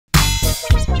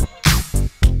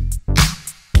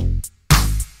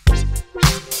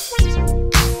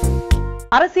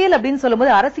அரசியல் அப்படின்னு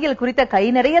சொல்லும்போது அரசியல் குறித்த கை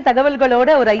நிறைய தகவல்களோட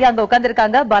ஒரு ஐயா அங்க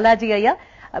உட்கார்ந்திருக்காங்க, பாலாஜி ஐயா.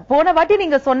 போன வாட்டி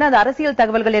நீங்க சொன்ன அந்த அரசியல்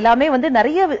தகவல்கள் எல்லாமே வந்து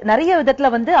நிறைய விதத்துல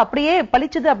வந்து அப்படியே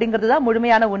பளிச்சுது அப்படிங்கிறதுதான்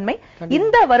முழுமையான உண்மை.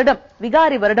 இந்த வருடம்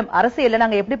விகாரி வருடம் அரசியல்ல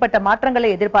நாங்க எப்படிப்பட்ட மாற்றங்களை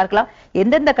எதிர்பார்க்கலாம்?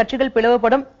 எந்தெந்த கட்சிகள்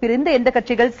பிளவுபடும், பிரிந்த எந்த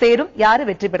கட்சிகள் சேரும், யாரு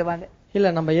வெற்றி பெறுவாங்க? இல்ல,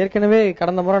 நம்ம ஏற்கனவே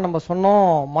கடந்த முறை நம்ம சொன்னோம்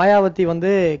மாயாவதி வந்து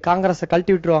காங்கிரஸை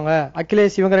கழட்டி விட்டுருவாங்க,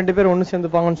 அகிலேஷ் இவங்க 2 பேரும் ஒண்ணு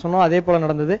சேர்ந்துப்பாங்கன்னு சொன்னோம். அதே போல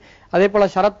நடந்தது. அதே போல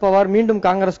சரத்பவார் மீண்டும்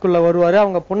காங்கிரஸ்குள்ள வருவாரு,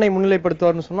 அவங்க பொண்ணை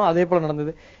முன்னிலைப்படுத்துவார்னு சொன்னோம். அதே போல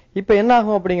நடந்தது. இப்ப என்ன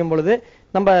ஆகும் அப்படிங்கும் பொழுது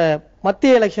நம்ம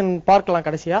மத்திய எலெக்ஷன் பார்க்கலாம்.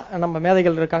 கடைசியா நம்ம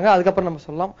மேதைகள் இருக்காங்க, அதுக்கப்புறம் நம்ம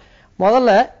சொல்லலாம்.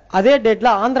 முதல்ல அதே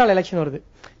டேட்ல ஆந்திரால எலெக்ஷன் வருது.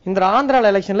 இந்த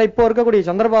ஆந்திரால எலெக்ஷன்ல இப்போ இருக்கக்கூடிய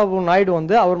சந்திரபாபு நாயுடு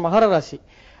வந்து அவர் மகர ராசி,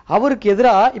 அவருக்கு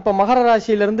எதிராக இப்ப மகர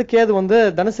ராசியில இருந்து கேது வந்து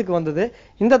தனுசுக்கு வந்தது.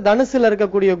 இந்த தனுசுல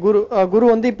இருக்கக்கூடிய குரு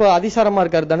வந்து இப்ப அதிசாரமா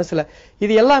இருக்காரு தனுசுல.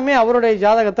 இது எல்லாமே அவருடைய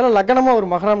ஜாதகத்துல லக்னமா ஒரு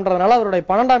மகரம்ன்றதுனால அவருடைய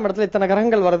 12ஆம் இடத்துல இத்தனை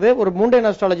கிரகங்கள் வருது. ஒரு மூண்டேன்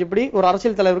அஸ்ட்ராலஜி படி ஒரு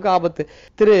அரசியல் தலைவருக்கு ஆபத்து.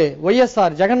 திரு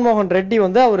ஒய்எஸ்ஆர் ஜெகன்மோகன் ரெட்டி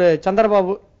வந்து அவரு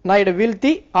சந்திரபாபு நாயுடு வீழ்த்தி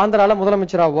ஆந்திரால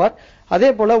முதலமைச்சர் ஆவார். அதே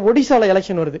போல ஒடிசால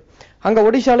எலெக்ஷன் வருது. அங்க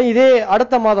ஒடிசால இதே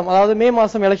அடுத்த மாதம், அதாவது மே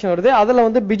மாசம் எலெக்ஷன் வருது. அதுல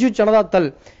வந்து பிஜு ஜனதா தள்,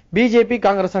 பிஜேபி,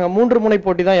 காங்கிரஸ், அங்க 3 முனை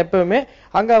போட்டி தான் எப்பவுமே.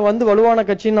 அங்க வந்து வலுவான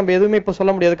கட்சின்னு நம்ம எதுவுமே இப்ப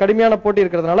சொல்ல முடியாது, கடுமையான போட்டி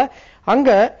இருக்கிறதுனால. அங்க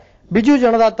பிஜு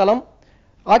ஜனதா தளம்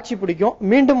ஆட்சி பிடிக்கும்.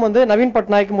 மீண்டும் வந்து நவீன்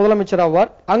பட்நாயக் முதலமைச்சர் ஆவார்.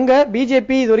 அங்க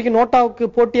பிஜேபி இது வரைக்கும் நோட்டாவுக்கு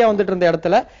போட்டியா வந்துட்டு இருந்த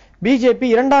இடத்துல பிஜேபி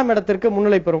 2ஆம் இடத்திற்கு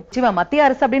முன்னிலை பெறும். மத்திய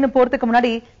அரசு அப்படின்னு போறதுக்கு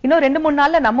முன்னாடி இன்னும் 2-3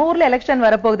 நாள்ல நம்ம ஊர்ல எலெக்ஷன்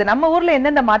வரப்போகுது. நம்ம ஊர்ல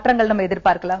எந்தெந்த மாற்றங்கள் நம்ம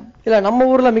எதிர்பார்க்கலாம்? இல்ல, நம்ம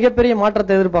ஊர்ல மிகப்பெரிய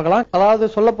மாற்றத்தை எதிர்பார்க்கலாம். அதாவது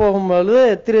சொல்ல போகும்போது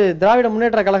திரு திராவிட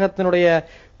முன்னேற்ற கழகத்தினுடைய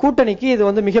கூட்டணிக்கு இது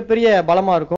வந்து மிகப்பெரிய பலமா இருக்கும்.